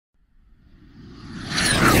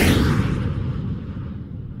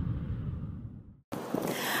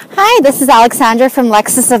Hi, this is Alexandra from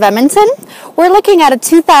Lexus of Edmonton. We're looking at a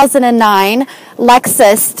 2009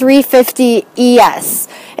 Lexus 350 ES.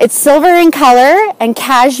 It's silver in color and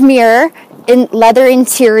cashmere in leather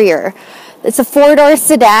interior. It's a four-door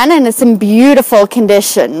sedan and it's in beautiful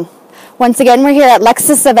condition. Once again, we're here at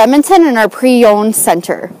Lexus of Edmonton in our pre-owned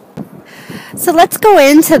center. So let's go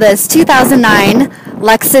into this 2009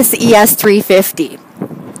 Lexus ES 350.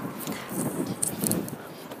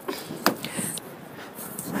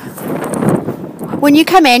 When you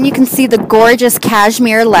come in, you can see the gorgeous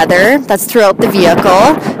cashmere leather that's throughout the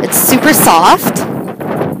vehicle. It's super soft.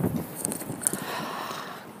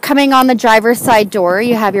 Coming on the driver's side door,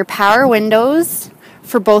 you have your power windows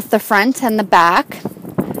for both the front and the back,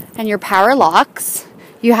 and your power locks.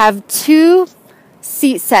 You have two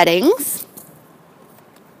seat settings.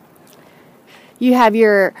 You have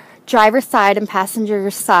your driver's side and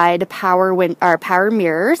passenger side power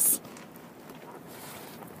mirrors.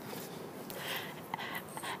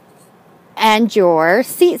 And your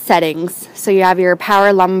seat settings. So you have your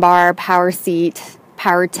power lumbar, power seat,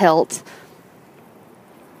 power tilt.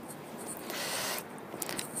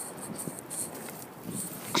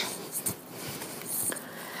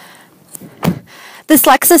 This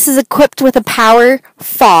Lexus is equipped with a power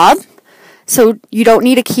fob, so you don't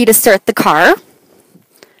need a key to start the car.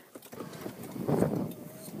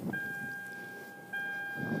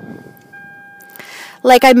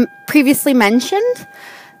 Like I previously mentioned,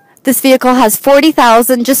 this vehicle has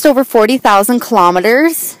just over 40,000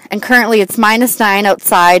 kilometers, and currently it's -9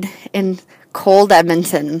 outside in cold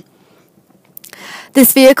Edmonton.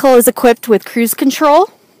 This vehicle is equipped with cruise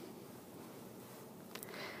control,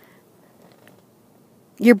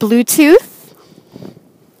 your Bluetooth,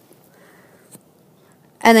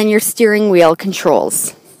 and then your steering wheel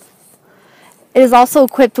controls. It is also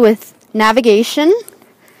equipped with navigation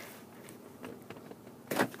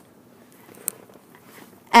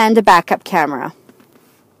and a backup camera.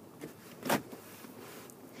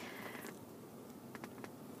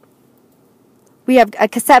 We have a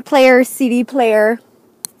cassette player, CD player,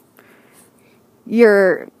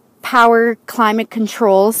 your power climate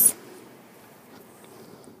controls,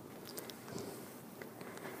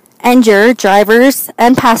 and your drivers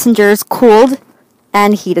and passengers cooled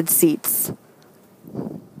and heated seats.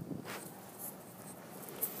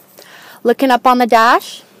 Looking up on the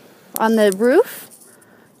dash, on the roof,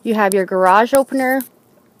 you have your garage opener,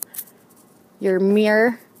 your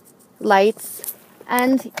mirror lights,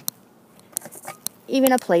 and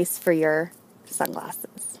even a place for your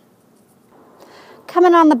sunglasses.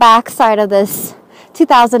 Coming on the back side of this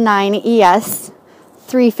 2009 ES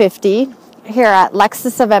 350 here at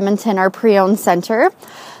Lexus of Edmonton, our pre-owned center.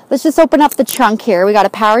 Let's just open up the trunk here. We got a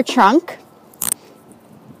power trunk.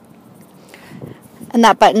 And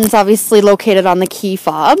that button's obviously located on the key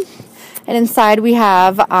fob. And inside we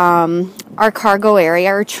have our cargo area,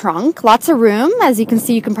 our trunk. Lots of room. As you can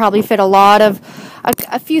see, you can probably fit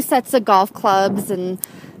a few sets of golf clubs. And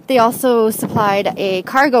they also supplied a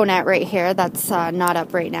cargo net right here that's not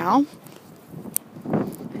up right now.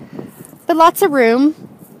 But lots of room.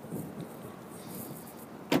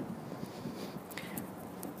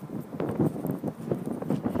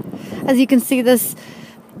 As you can see, this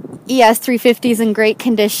ES 350 is in great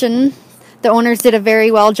condition. The owners did a very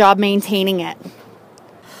well job maintaining it.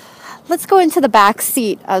 Let's go into the back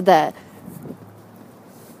seat of the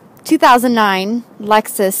 2009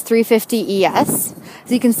 Lexus 350 ES.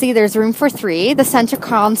 As you can see, there's room for three. The center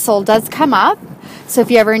console does come up, so if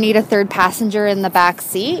you ever need a third passenger in the back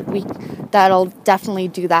seat, that'll definitely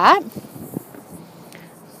do that.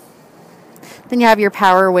 Then you have your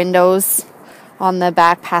power windows on the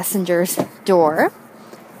back passenger's door.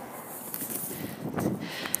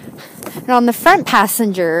 And on the front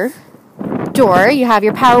passenger door, you have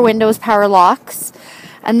your power windows, power locks.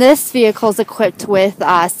 And this vehicle is equipped with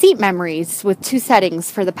seat memories with two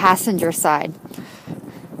settings for the passenger side.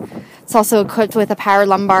 It's also equipped with a power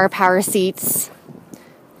lumbar, power seats.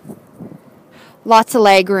 Lots of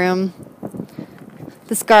leg room.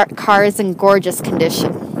 This car is in gorgeous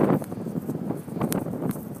condition.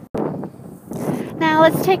 Now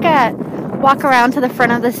let's take a walk around to the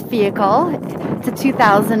front of this vehicle. It's a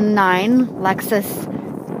 2009 Lexus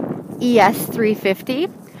ES 350.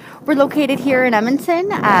 We're located here in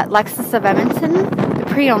Edmonton at Lexus of Edmonton, the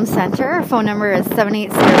pre-owned center. Our phone number is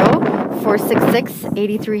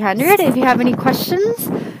 780-466-8300. If you have any questions,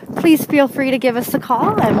 please feel free to give us a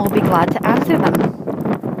call and we'll be glad to answer them.